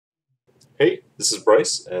Hey, this is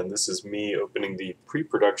Bryce, and this is me opening the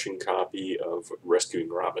pre-production copy of Rescuing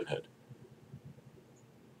Robin Hood.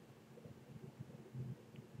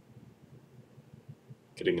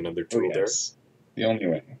 Getting another Oh, tool there. yes. The only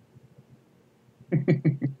way.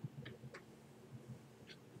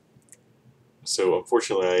 So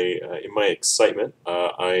unfortunately, in my excitement,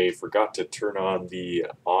 I forgot to turn on the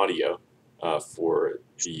audio for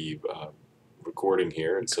the recording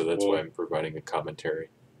here, and so that's why Cool. I'm providing a commentary.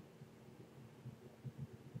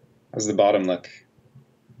 How's the bottom look?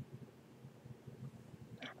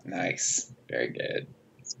 Nice. Very good.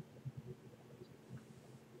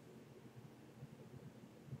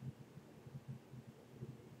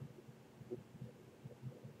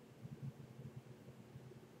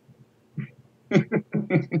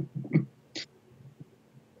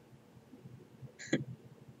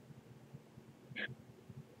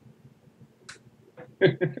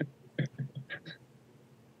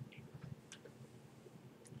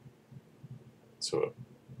 So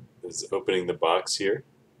this is opening the box here.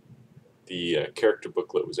 The character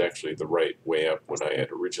booklet was actually the right way up when I had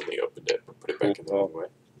originally opened it, but put it back in the wrong way.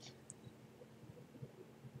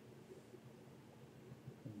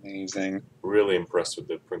 Amazing. Really impressed with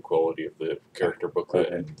the print quality of the character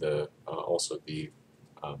booklet and the also the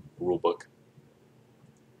rule book.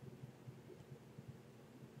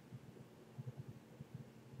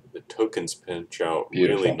 The tokens pinch out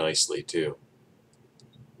Beautiful. really nicely too.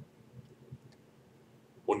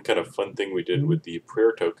 One kind of fun thing we did with the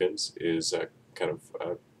prayer tokens is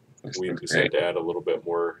we decided to add a little bit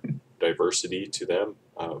more diversity to them.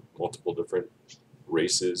 Multiple different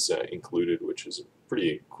races included, which is a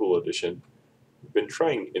pretty cool addition. We've been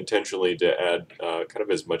trying intentionally to add kind of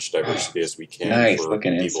as much diversity as we can Nice for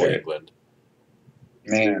looking medieval insert. England.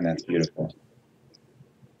 Man, that's beautiful.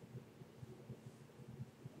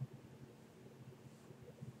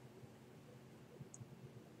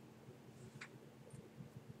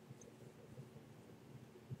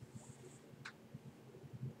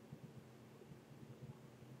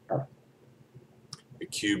 The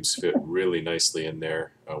cubes fit really nicely in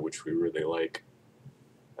there, which we really like.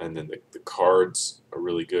 And then the cards are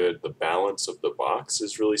really good. The balance of the box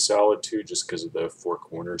is really solid too, just because of the four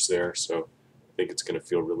corners there. So I think it's going to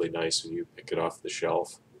feel really nice when you pick it off the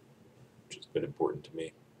shelf, which has been important to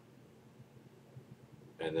me.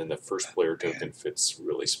 And then the first player token fits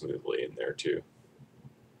really smoothly in there too.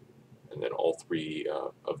 And then all three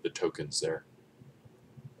of the tokens there.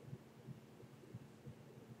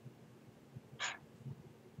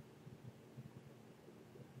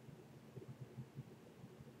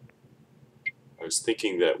 I was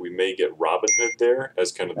thinking that we may get Robin Hood there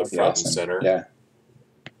as kind of the front and center. Yeah.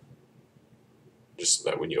 Just so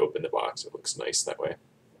that when you open the box, it looks nice that way.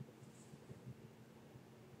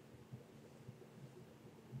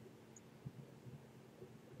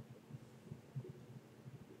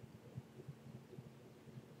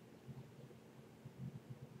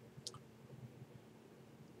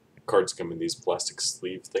 Cards come in these plastic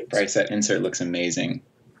sleeve things. Bryce, that insert looks amazing.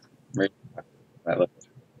 Right. That looks.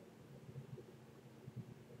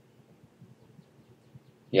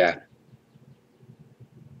 Yeah.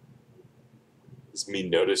 It's me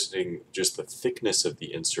noticing just the thickness of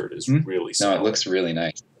the insert is really solid. No, it looks really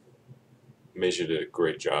nice. Meisha did a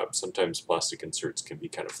great job. Sometimes plastic inserts can be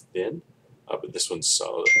kind of thin, but this one's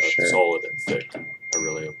solid, solid and thick. I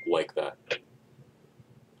really like that.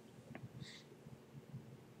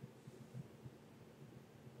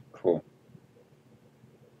 Cool.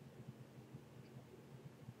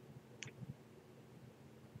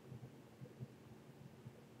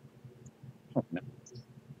 Oh, no.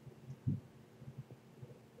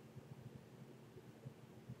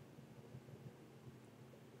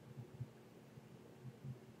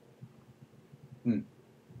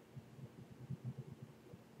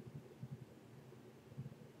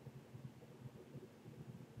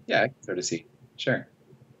 Yeah, I can sort of see. Sure.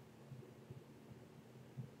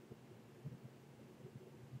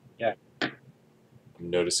 Yeah. I'm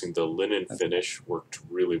noticing the linen finish worked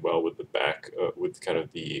really well with the back, with kind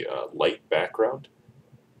of the light background.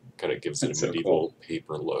 Kind of gives it a medieval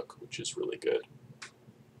paper look, which is really good.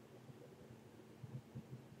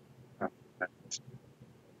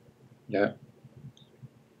 Yeah.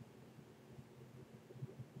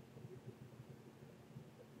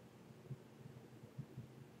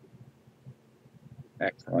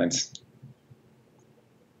 Excellent.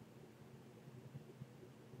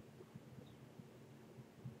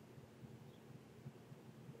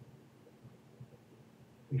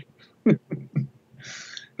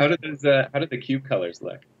 How did the cube colors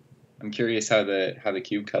look? I'm curious how the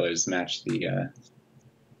cube colors match the.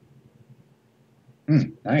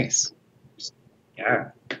 Nice.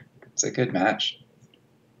 Yeah, it's a good match.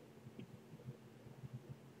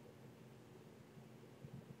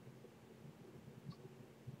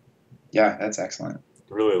 Yeah, that's excellent.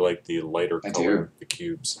 I really like the lighter I color do. of the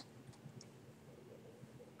cubes.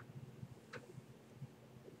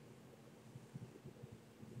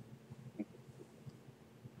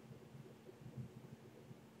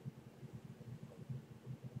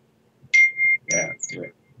 Yeah, let's do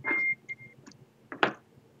it.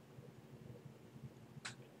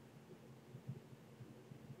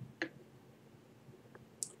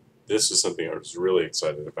 This is something I was really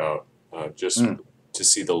excited about. Just Mm, to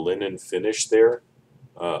see the linen finish there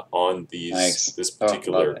on nice. this Oh, love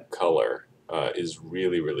particular it. color is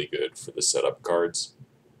really good for the setup cards.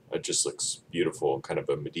 It just looks beautiful, kind of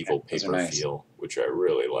a Yeah, medieval those are paper nice. feel, which I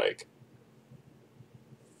really like.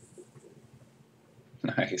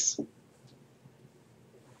 Nice.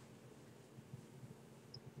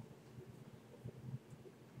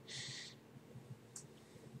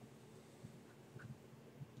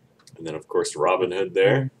 And then, of course, Robin Hood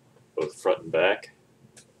there, both front and back.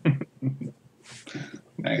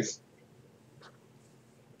 Nice.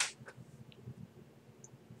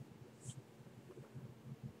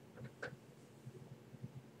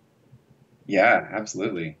 Yeah,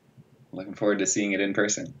 absolutely. Looking forward to seeing it in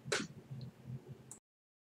person.